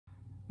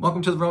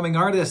Welcome to The Roaming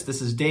Artist.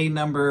 This is day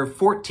number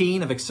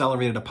 14 of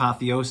Accelerated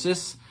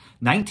Apotheosis.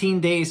 19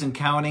 days and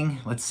counting.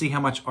 Let's see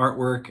how much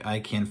artwork I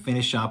can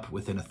finish up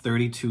within a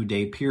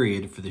 32-day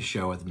period for the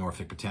show at the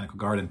Norfolk Botanical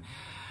Garden.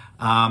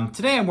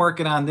 Today I'm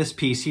working on this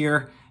piece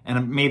here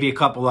and maybe a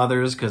couple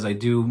others because I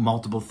do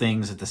multiple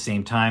things at the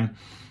same time.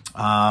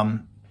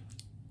 And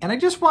I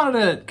just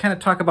wanted to kind of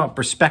talk about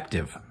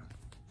perspective.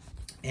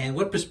 And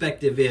what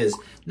perspective is,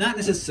 not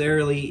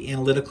necessarily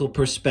analytical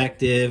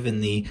perspective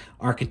in the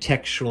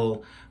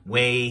architectural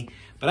way,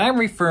 but I'm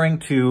referring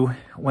to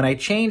when I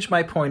change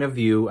my point of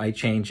view, I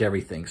change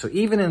everything. So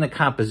even in the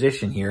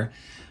composition here,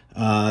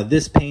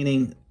 this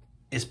painting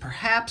is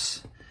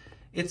perhaps,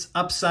 it's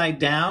upside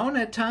down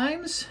at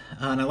times,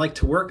 and I like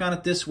to work on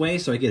it this way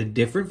so I get a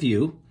different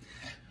view.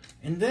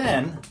 And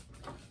then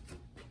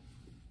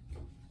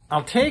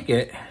I'll take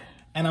it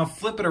and I'll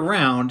flip it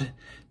around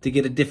to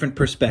get a different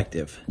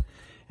perspective.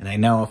 And I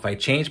know if I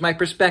change my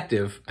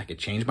perspective, I could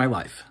change my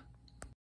life.